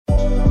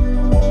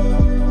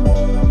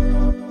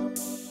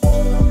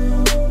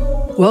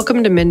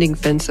Welcome to Mending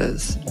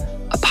Fences,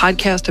 a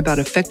podcast about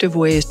effective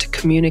ways to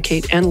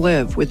communicate and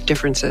live with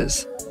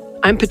differences.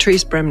 I'm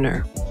Patrice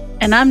Bremner.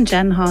 And I'm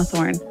Jen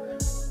Hawthorne.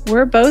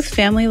 We're both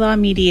family law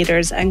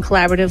mediators and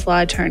collaborative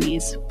law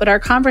attorneys, but our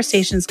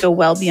conversations go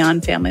well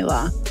beyond family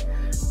law.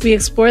 We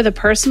explore the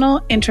personal,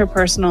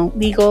 interpersonal,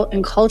 legal,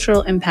 and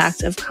cultural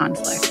impact of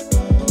conflict.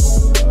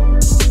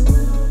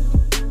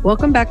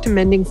 Welcome back to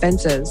Mending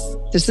Fences.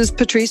 This is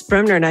Patrice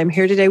Bremner, and I'm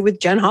here today with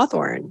Jen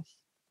Hawthorne.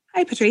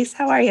 Hi, Patrice.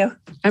 How are you?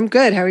 I'm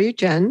good. How are you,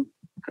 Jen?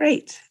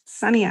 Great. It's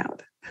sunny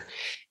out.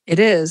 It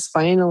is,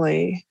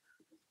 finally.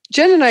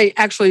 Jen and I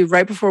actually,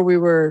 right before we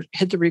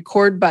hit the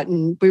record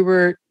button, we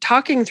were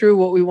talking through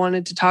what we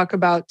wanted to talk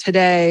about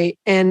today.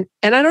 And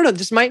I don't know,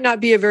 this might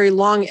not be a very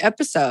long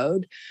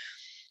episode,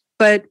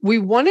 but we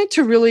wanted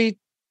to really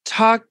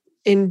talk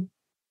in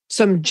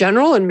some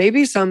general and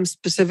maybe some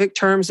specific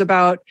terms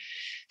about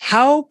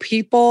how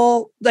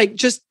people, like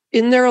just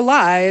in their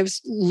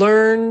lives,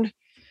 learn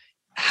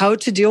how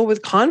to deal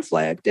with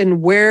conflict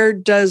and where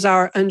does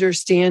our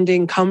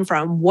understanding come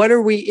from? What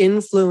are we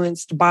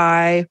influenced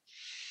by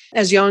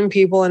as young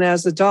people and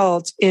as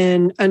adults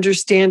in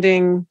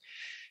understanding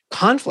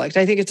conflict?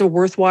 I think it's a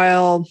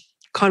worthwhile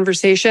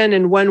conversation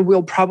and one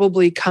we'll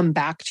probably come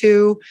back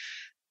to,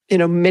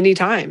 many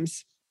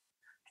times.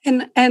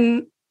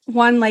 And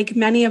one, like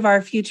many of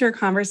our future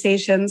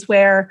conversations,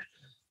 where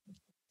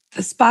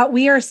the spot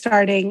we are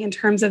starting in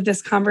terms of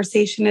this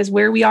conversation is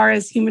where we are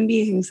as human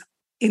beings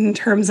in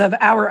terms of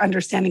our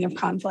understanding of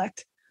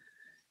conflict.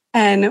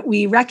 And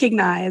we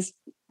recognize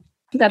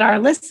that our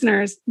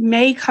listeners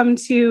may come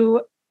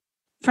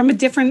from a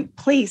different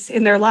place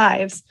in their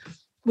lives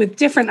with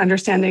different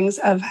understandings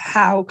of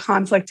how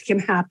conflict can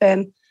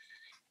happen.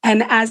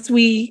 And as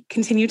we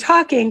continue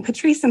talking,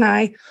 Patrice and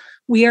I,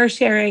 we are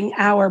sharing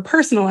our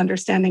personal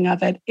understanding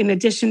of it in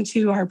addition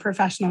to our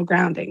professional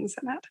groundings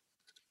in it.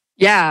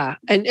 Yeah.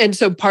 And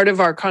so part of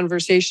our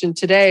conversation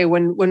today,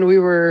 when we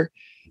were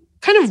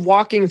kind of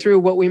walking through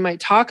what we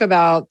might talk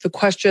about, the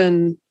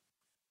question,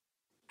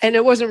 and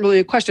it wasn't really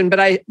a question,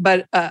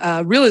 but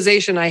a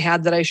realization I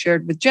had that I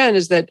shared with Jen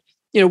is that,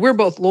 we're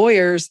both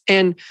lawyers,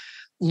 and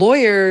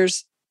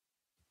lawyers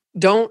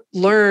don't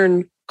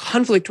learn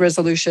conflict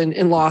resolution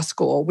in law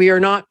school. We are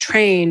not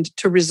trained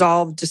to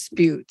resolve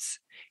disputes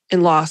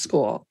in law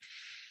school.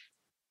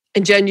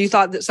 And Jen, you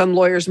thought that some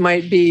lawyers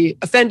might be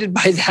offended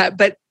by that,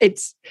 but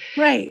it's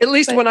right. At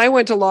least when I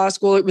went to law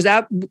school,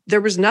 there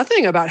was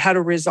nothing about how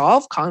to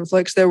resolve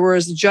conflicts. There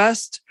was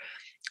just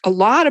a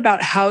lot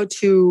about how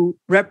to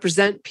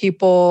represent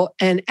people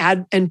and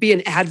be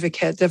an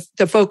advocate.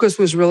 The focus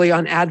was really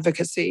on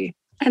advocacy.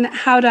 And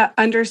how to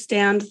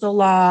understand the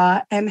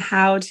law and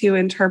how to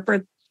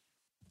interpret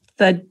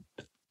the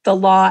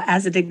law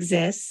as it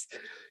exists,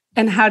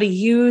 and how to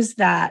use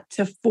that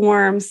to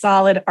form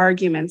solid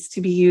arguments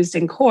to be used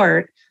in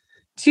court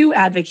to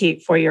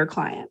advocate for your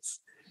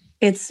clients.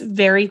 It's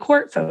very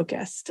court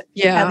focused,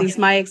 at least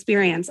my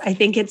experience. I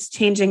think it's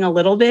changing a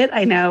little bit.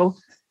 I know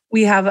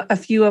we have a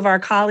few of our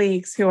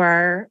colleagues who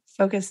are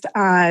focused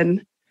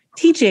on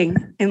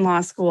teaching in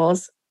law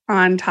schools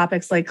on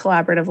topics like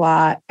collaborative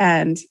law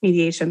and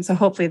mediation. So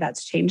hopefully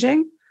that's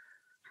changing.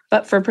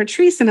 But for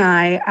Patrice and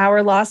I,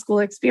 our law school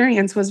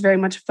experience was very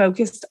much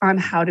focused on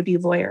how to be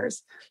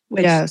lawyers,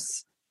 which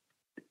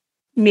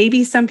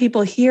maybe some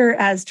people hear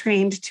as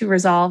trained to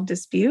resolve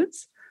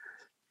disputes,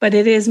 but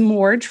it is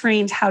more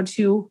trained how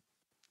to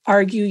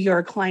argue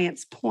your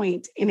client's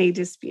point in a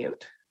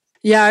dispute.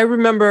 Yeah, I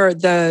remember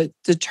the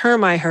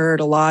term I heard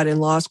a lot in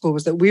law school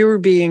was that we were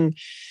being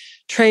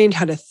trained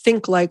how to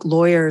think like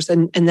lawyers,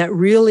 and that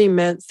really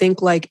meant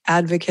think like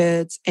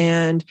advocates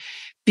and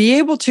be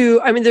able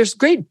to, there's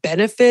great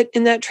benefit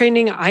in that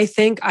training. I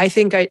think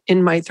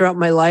throughout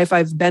my life,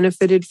 I've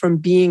benefited from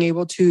being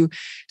able to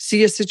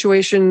see a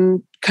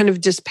situation kind of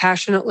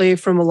dispassionately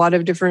from a lot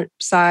of different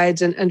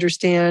sides and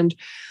understand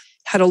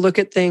how to look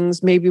at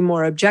things maybe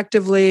more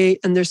objectively.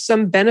 And there's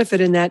some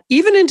benefit in that.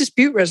 Even in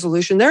dispute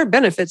resolution, there are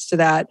benefits to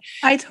that.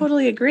 I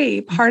totally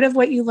agree. Part of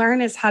what you learn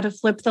is how to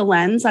flip the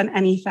lens on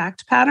any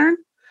fact pattern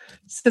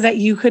so that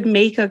you could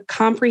make a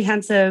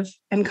comprehensive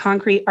and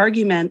concrete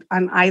argument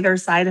on either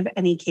side of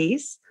any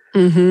case.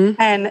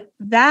 Mm-hmm. And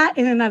that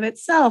in and of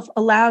itself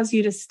allows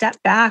you to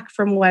step back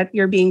from what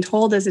you're being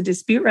told as a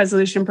dispute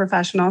resolution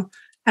professional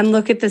and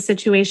look at the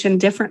situation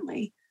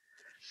differently.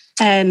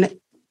 And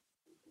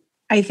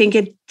I think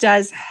it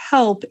does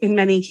help in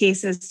many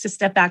cases to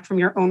step back from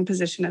your own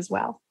position as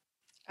well.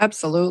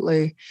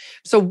 Absolutely.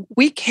 So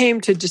we came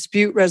to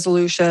dispute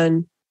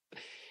resolution.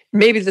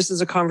 Maybe this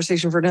is a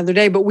conversation for another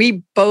day, but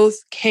we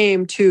both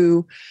came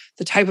to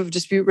the type of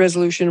dispute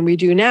resolution we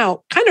do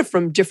now, kind of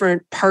from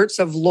different parts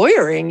of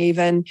lawyering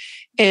even,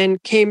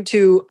 and came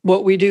to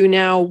what we do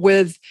now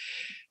with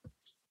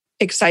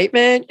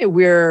excitement.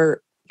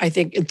 We're, I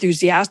think,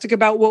 enthusiastic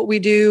about what we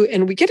do,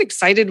 and we get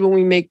excited when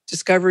we make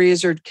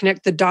discoveries or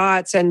connect the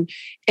dots. And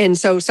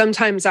so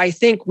sometimes I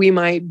think we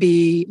might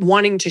be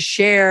wanting to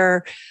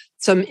share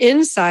some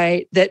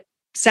insight that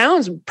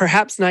sounds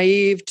perhaps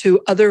naive to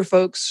other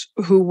folks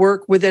who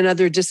work within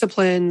other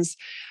disciplines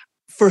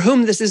for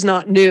whom this is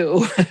not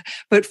new,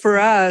 but for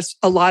us,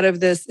 a lot of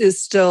this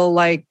is still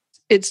like,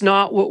 it's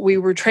not what we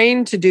were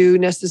trained to do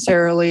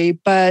necessarily,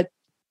 but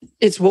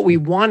it's what we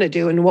want to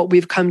do and what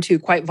we've come to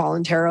quite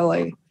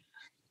voluntarily.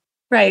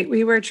 Right.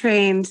 We were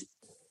trained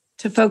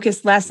to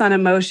focus less on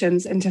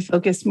emotions and to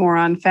focus more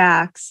on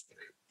facts.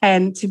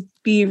 And to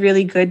be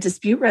really good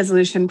dispute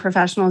resolution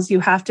professionals, you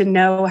have to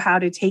know how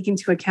to take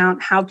into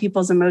account how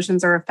people's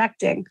emotions are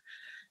affecting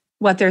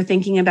what they're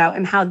thinking about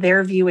and how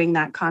they're viewing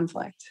that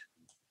conflict.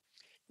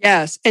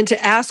 Yes. And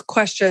to ask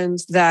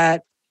questions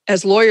that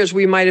as lawyers,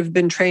 we might have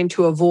been trained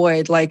to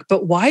avoid, like,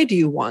 but why do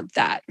you want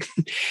that?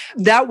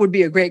 That would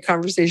be a great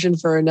conversation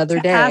for another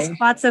day. Ask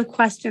lots of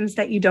questions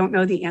that you don't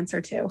know the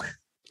answer to.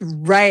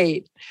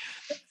 Right.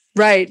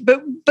 Right.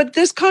 But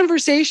this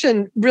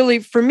conversation really,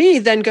 for me,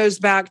 then goes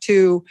back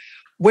to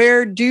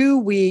where do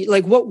we,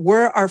 like, what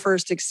were our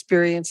first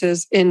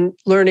experiences in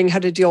learning how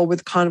to deal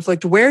with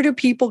conflict? Where do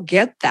people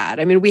get that?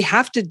 I mean, we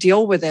have to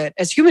deal with it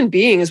as human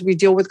beings. We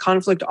deal with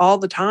conflict all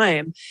the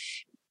time,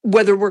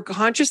 whether we're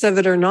conscious of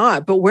it or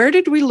not. But where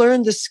did we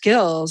learn the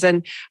skills?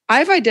 And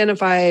I've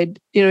identified,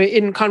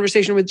 in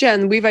conversation with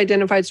Jen, we've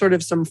identified sort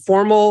of some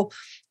formal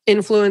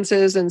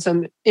influences and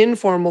some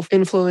informal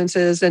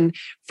influences. And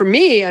for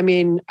me, I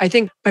mean, I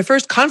think my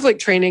first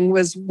conflict training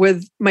was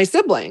with my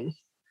sibling.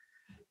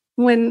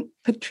 When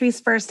Patrice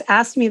first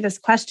asked me this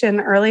question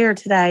earlier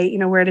today,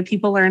 where do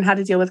people learn how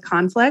to deal with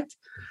conflict?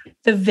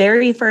 The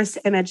very first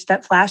image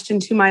that flashed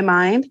into my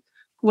mind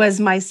was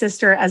my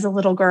sister as a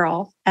little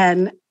girl.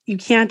 And you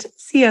can't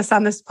see us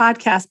on this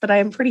podcast, but I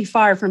am pretty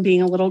far from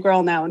being a little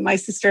girl now, and my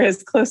sister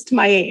is close to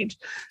my age.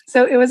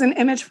 So it was an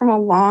image from a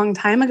long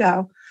time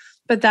ago.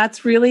 But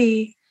that's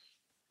really,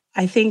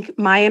 I think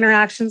my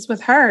interactions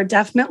with her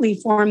definitely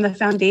formed the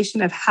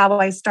foundation of how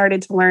I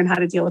started to learn how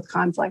to deal with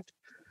conflict.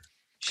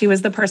 She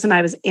was the person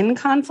I was in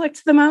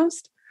conflict the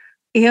most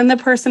and the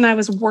person I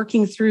was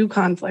working through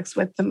conflicts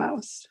with the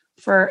most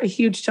for a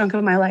huge chunk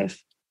of my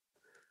life.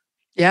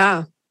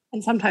 Yeah.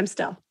 And sometimes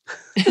still.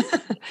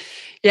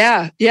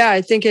 Yeah.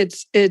 I think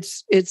it's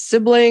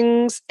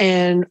siblings,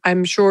 and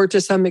I'm sure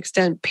to some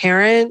extent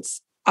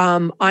parents.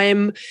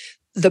 I'm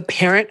the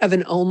parent of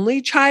an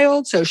only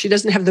child, so she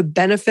doesn't have the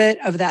benefit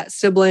of that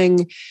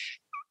sibling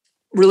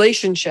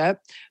relationship,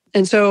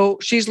 and so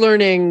she's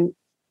learning.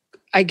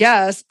 I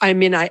guess. I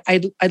mean,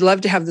 I'd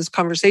love to have this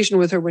conversation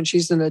with her when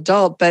she's an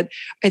adult, but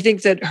I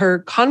think that her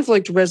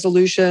conflict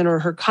resolution or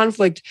her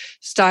conflict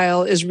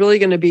style is really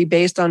going to be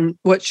based on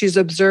what she's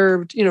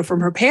observed, from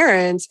her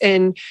parents.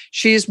 And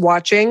she's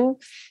watching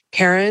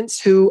parents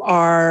who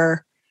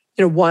are,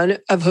 one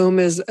of whom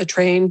is a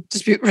trained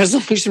dispute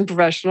resolution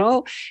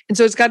professional. And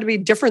so it's got to be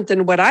different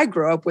than what I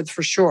grew up with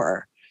for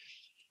sure.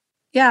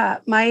 Yeah.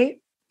 My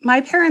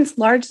parents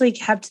largely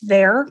kept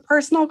their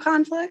personal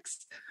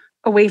conflicts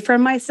away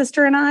from my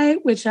sister and I,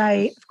 which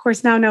I, of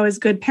course, now know is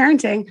good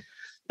parenting,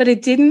 but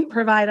it didn't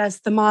provide us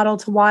the model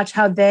to watch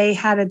how they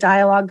had a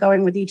dialogue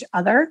going with each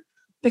other,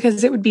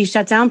 because it would be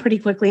shut down pretty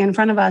quickly in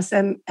front of us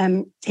and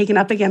taken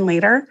up again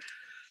later.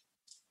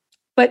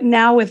 But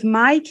now with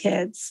my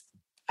kids,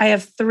 I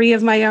have 3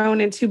 of my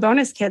own and 2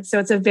 bonus kids. So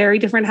it's a very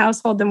different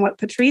household than what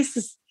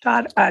Patrice's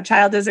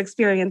child is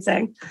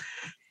experiencing.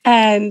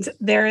 And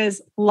there is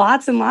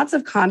lots and lots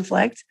of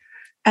conflict.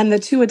 And the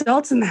 2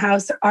 adults in the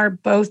house are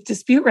both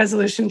dispute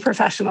resolution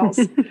professionals.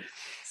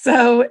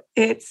 So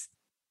it's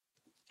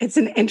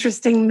an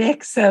interesting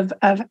mix of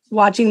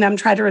watching them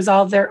try to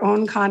resolve their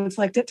own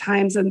conflict at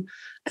times in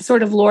a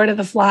sort of Lord of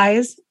the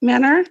Flies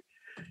manner.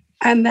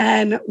 And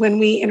then when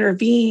we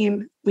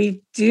intervene,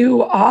 we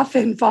do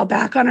often fall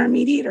back on our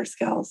mediator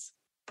skills.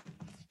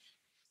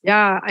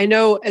 Yeah, I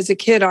know as a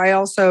kid, I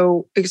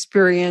also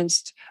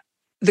experienced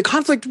the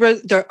conflict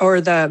or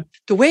the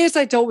ways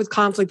I dealt with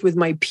conflict with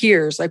my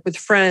peers, like with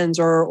friends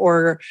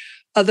or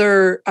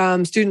other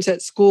students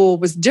at school,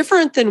 was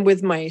different than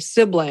with my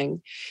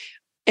sibling.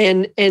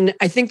 And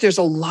I think there's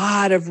a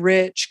lot of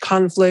rich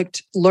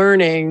conflict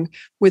learning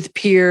with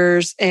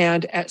peers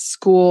and at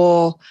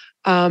school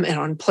and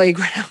on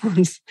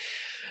playgrounds.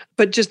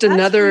 But just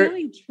another... That's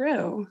really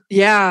true.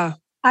 Yeah.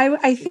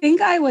 I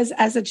think I was,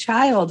 as a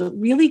child,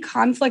 really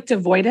conflict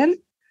avoidant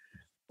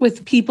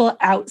with people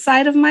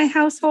outside of my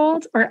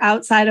household or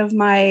outside of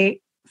my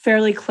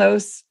fairly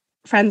close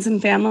friends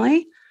and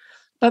family.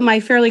 But my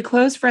fairly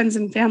close friends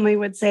and family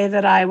would say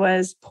that I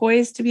was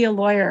poised to be a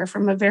lawyer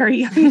from a very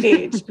young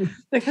age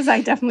because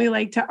I definitely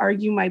like to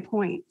argue my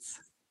points.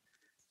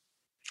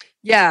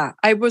 Yeah,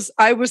 I was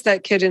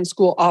that kid in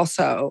school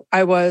also.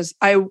 I was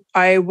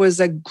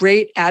a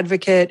great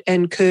advocate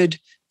and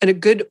a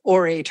good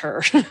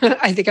orator.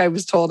 I think I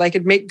was told I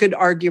could make good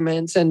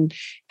arguments and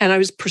I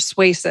was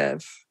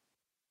persuasive.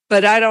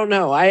 But I don't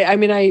know.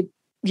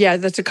 Yeah,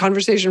 that's a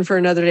conversation for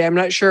another day. I'm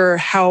not sure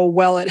how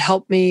well it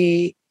helped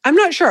me. I'm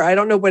not sure. I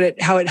don't know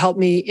how it helped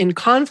me in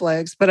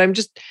conflicts, but I'm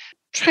just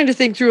trying to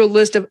think through a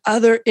list of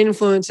other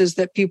influences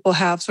that people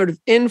have sort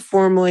of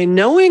informally,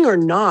 knowing or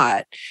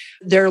not,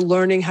 they're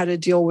learning how to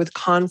deal with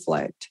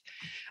conflict.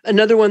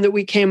 Another one that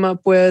we came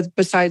up with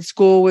besides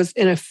school was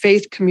in a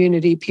faith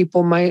community,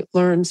 people might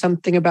learn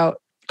something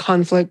about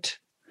conflict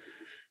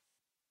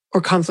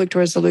or conflict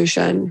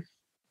resolution.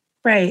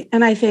 Right.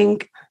 And I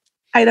think,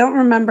 I don't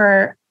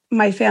remember,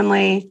 my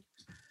family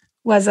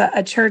was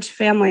a church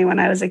family when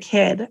I was a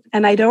kid,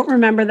 and I don't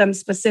remember them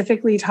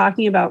specifically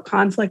talking about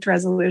conflict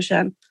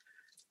resolution,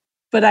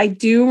 but I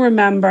do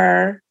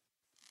remember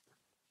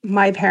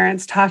my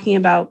parents talking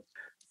about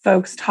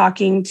folks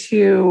talking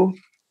to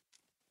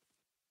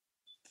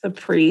the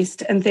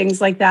priest and things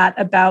like that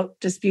about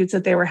disputes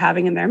that they were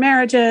having in their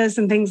marriages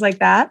and things like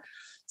that.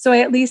 So I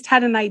at least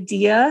had an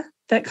idea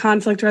that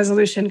conflict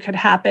resolution could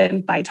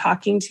happen by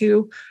talking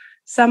to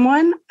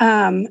someone.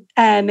 And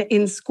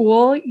in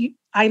school,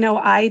 I know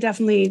I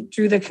definitely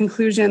drew the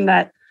conclusion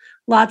that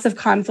lots of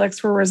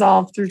conflicts were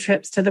resolved through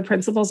trips to the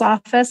principal's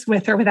office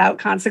with or without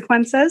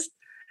consequences,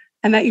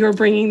 and that you were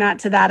bringing that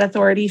to that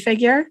authority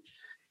figure.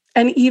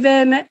 And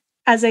even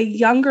as a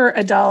younger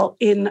adult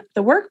in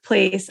the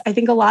workplace, I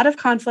think a lot of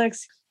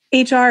conflicts,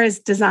 HR is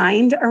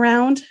designed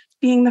around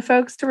being the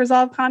folks to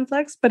resolve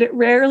conflicts, but it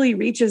rarely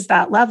reaches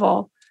that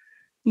level.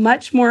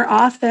 Much more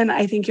often,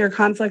 I think your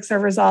conflicts are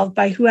resolved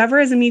by whoever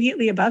is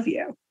immediately above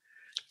you.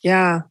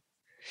 Yeah,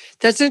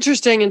 that's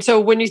interesting. And so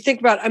when you think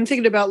about, I'm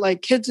thinking about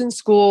like kids in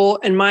school,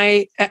 and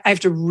I have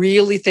to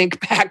really think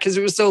back because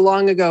it was so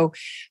long ago.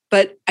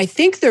 But I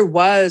think there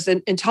was,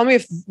 and tell me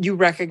if you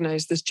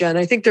recognize this, Jen,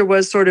 I think there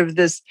was sort of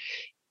this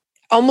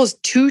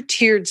almost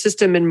two-tiered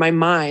system in my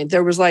mind.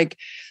 There was like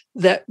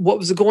that what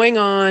was going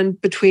on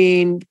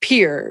between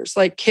peers,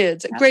 like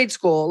kids at grade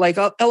school, like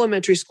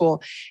elementary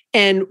school.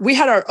 And we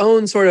had our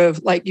own sort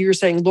of, like you were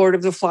saying, Lord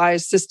of the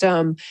Flies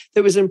system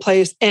that was in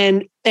place.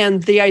 And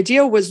the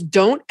idea was,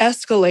 don't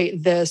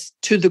escalate this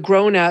to the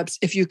grown-ups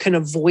if you can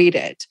avoid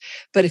it.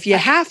 But if you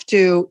have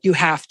to, you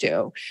have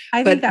to.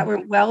 I think that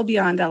we're well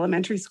beyond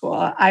elementary school.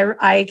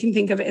 I can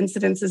think of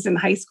incidences in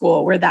high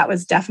school where that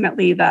was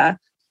definitely the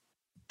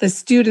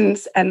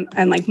students and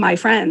like my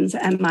friends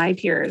and my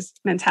peers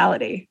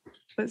mentality.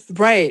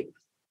 Right.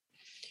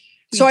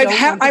 So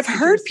I've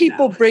heard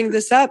people bring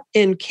this up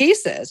in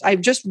cases.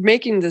 I'm just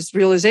making this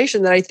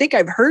realization that I think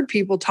I've heard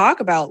people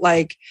talk about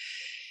like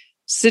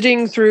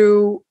sitting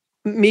through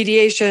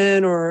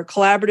mediation or a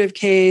collaborative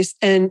case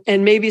and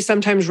maybe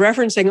sometimes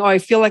referencing, oh, I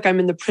feel like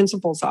I'm in the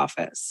principal's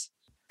office.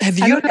 Have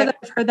you? I don't know that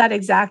I've heard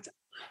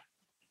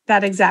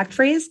that exact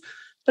phrase,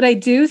 but I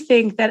do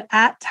think that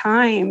at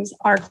times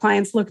our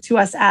clients look to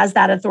us as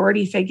that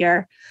authority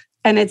figure.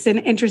 And it's an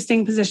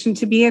interesting position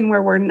to be in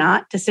where we're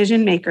not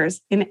decision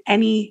makers in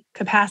any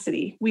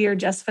capacity. We are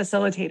just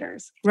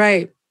facilitators.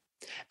 Right.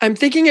 I'm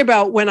thinking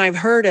about when I've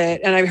heard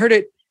it, and I've heard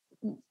it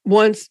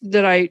once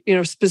that I,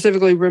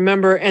 specifically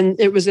remember, and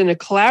it was in a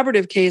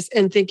collaborative case,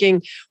 and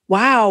thinking,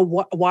 wow,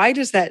 why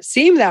does that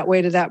seem that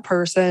way to that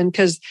person?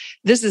 Because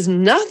this is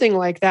nothing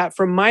like that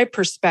from my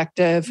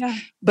perspective. Yeah.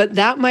 But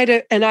that might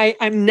have, and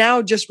I'm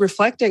now just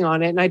reflecting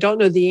on it, and I don't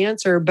know the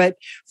answer, but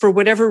for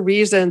whatever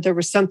reason, there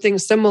was something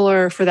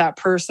similar for that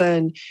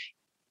person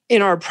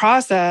in our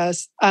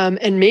process.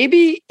 And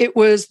maybe it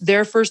was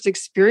their first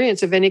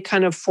experience of any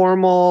kind of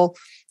formal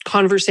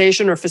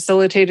conversation or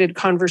facilitated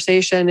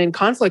conversation in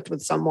conflict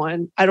with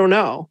someone. I don't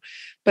know,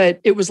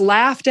 but it was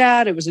laughed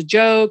at. It was a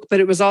joke, but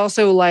it was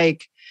also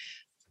like,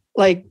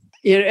 I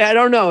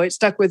don't know. It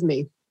stuck with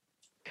me.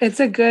 It's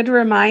a good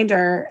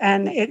reminder,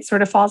 and it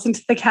sort of falls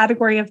into the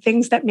category of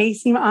things that may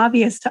seem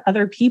obvious to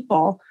other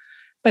people,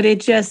 but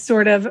it just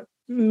sort of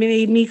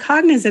made me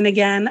cognizant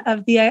again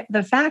of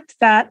the fact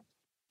that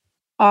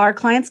our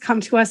clients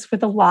come to us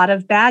with a lot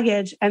of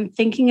baggage, and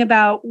thinking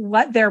about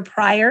what their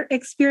prior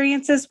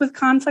experiences with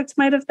conflict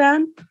might have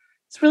been.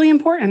 It's really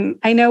important.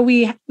 I know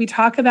we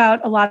talk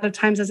about a lot of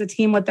times as a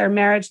team what their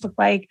marriage looked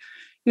like,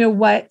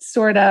 what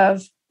sort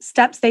of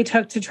steps they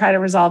took to try to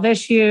resolve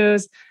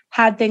issues,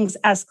 had things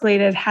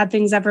escalated, had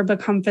things ever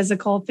become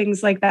physical,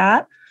 things like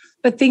that.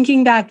 But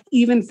thinking back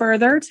even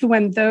further to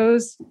when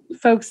those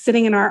folks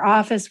sitting in our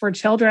office were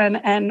children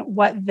and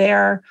what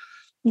their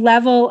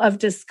level of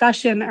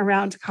discussion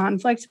around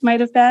conflict might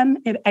have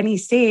been at any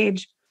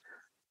stage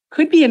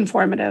could be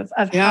informative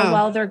of how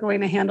well they're going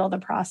to handle the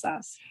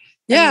process.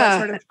 Yeah. And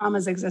what sort of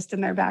traumas exist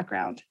in their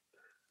background.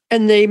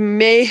 And they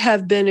may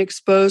have been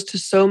exposed to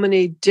so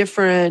many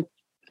different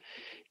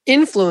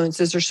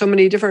influences, or so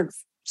many different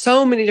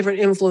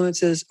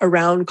influences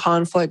around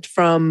conflict,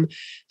 from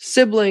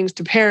siblings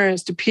to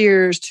parents to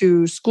peers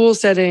to school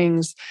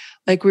settings.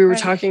 Like we were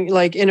talking,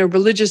 like in a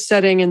religious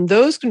setting, and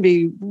those can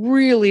be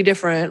really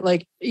different.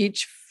 Like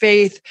each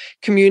faith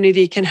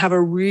community can have a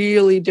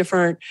really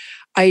different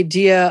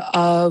idea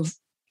of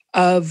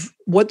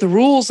what the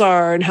rules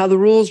are and how the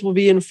rules will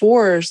be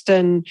enforced,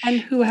 and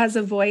who has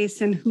a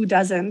voice and who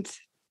doesn't.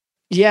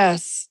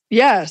 Yes.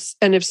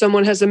 And if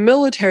someone has a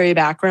military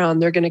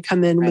background, they're going to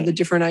come in with a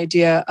different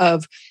idea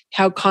of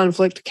how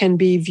conflict can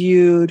be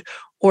viewed,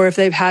 or if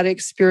they've had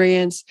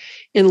experience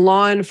in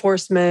law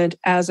enforcement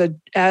as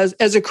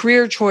a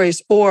career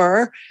choice,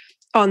 or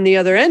on the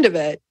other end of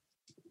it.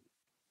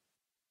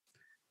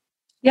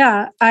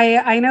 Yeah,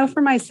 I know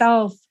for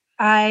myself,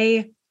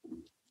 I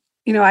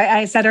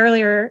said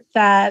earlier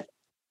that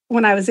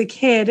when I was a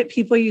kid,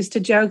 people used to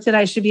joke that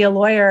I should be a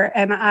lawyer,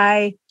 and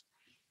I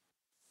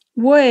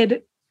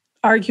would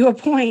argue a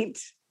point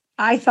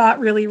I thought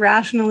really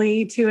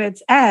rationally to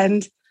its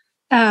end.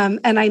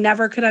 And I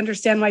never could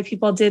understand why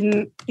people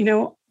didn't,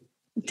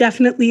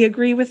 definitely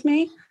agree with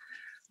me.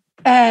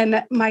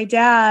 And my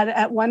dad,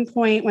 at one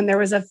point, when there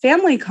was a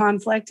family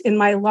conflict in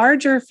my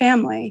larger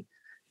family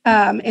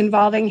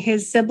involving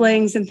his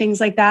siblings and things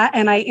like that,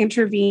 and I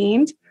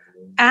intervened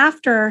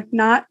after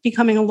not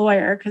becoming a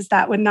lawyer, because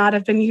that would not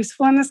have been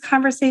useful in this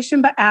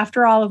conversation, but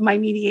after all of my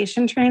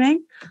mediation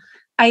training,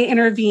 I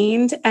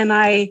intervened and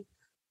I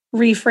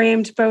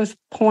reframed both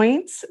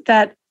points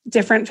that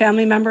different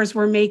family members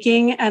were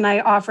making, and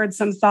I offered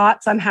some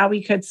thoughts on how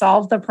we could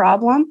solve the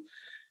problem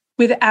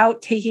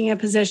without taking a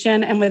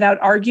position and without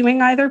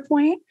arguing either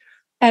point.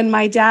 And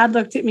my dad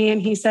looked at me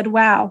and he said,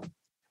 wow,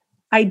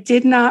 I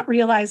did not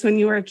realize when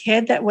you were a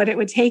kid that what it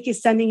would take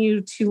is sending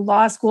you to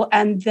law school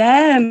and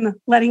then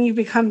letting you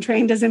become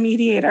trained as a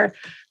mediator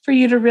for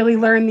you to really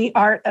learn the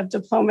art of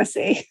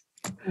diplomacy.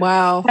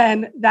 Wow.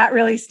 And that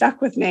really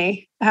stuck with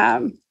me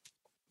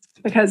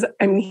because,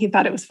 he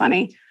thought it was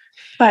funny.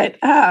 But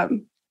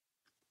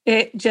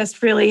it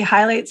just really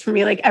highlights for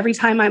me, like every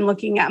time I'm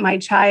looking at my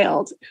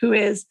child who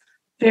is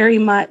very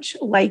much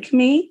like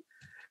me,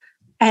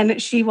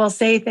 and she will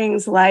say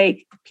things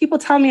like, people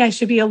tell me I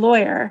should be a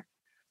lawyer.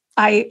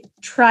 I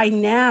try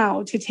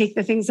now to take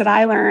the things that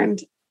I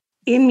learned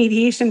in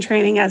mediation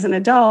training as an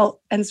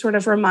adult and sort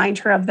of remind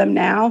her of them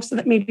now, so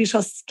that maybe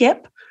she'll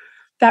skip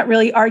that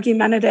really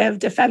argumentative,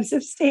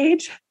 defensive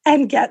stage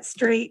and get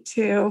straight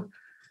to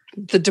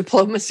the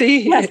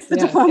diplomacy. Yes, the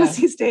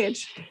diplomacy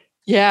stage.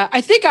 Yeah,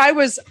 I think I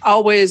was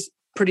always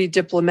pretty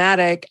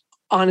diplomatic,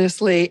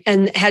 honestly,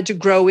 and had to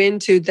grow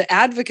into the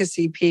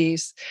advocacy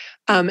piece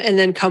and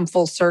then come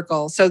full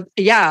circle. So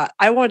yeah,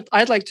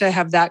 I'd like to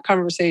have that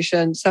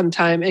conversation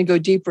sometime and go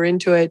deeper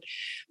into it.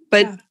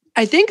 But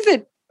I think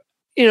that,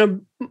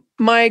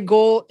 my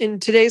goal in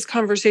today's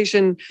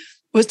conversation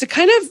was to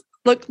kind of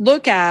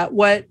look at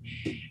what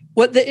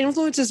the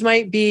influences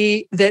might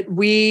be that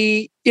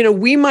we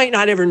might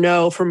not ever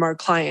know from our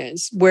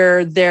clients,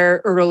 where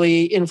their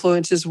early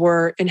influences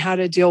were and how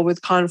to deal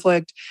with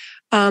conflict.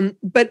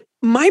 But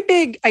my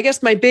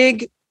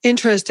big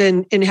interest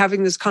in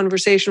having this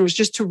conversation was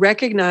just to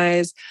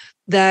recognize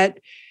that,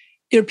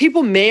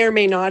 people may or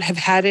may not have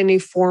had any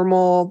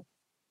formal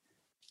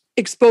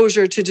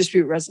exposure to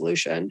dispute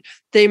resolution.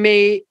 They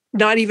may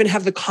not even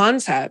have the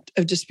concept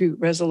of dispute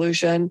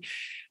resolution.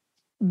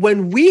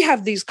 When we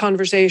have these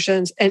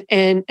conversations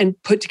and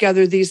put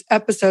together these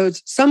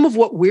episodes, some of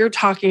what we're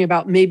talking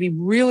about may be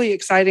really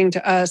exciting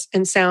to us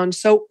and sound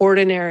so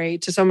ordinary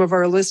to some of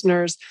our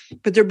listeners,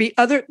 but there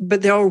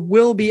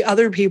will be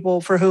other people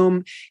for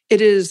whom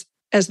it is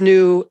as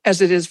new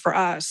as it is for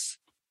us.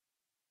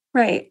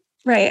 Right.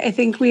 I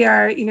think we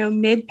are,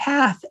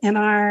 mid-path in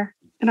our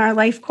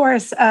life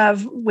course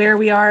of where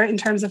we are in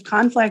terms of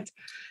conflict,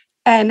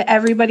 and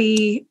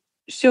everybody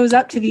shows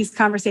up to these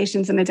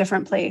conversations in a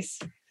different place.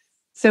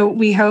 So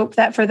we hope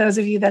that for those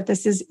of you that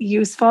this is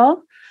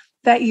useful,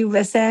 that you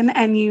listen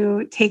and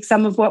you take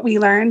some of what we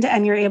learned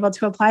and you're able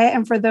to apply it.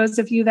 And for those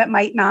of you that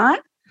might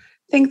not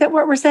think that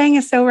what we're saying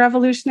is so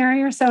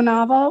revolutionary or so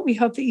novel, we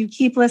hope that you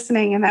keep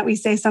listening and that we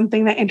say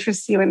something that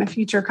interests you in a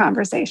future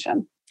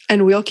conversation.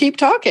 And we'll keep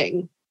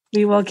talking.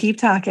 We will keep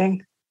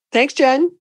talking. Thanks, Jen.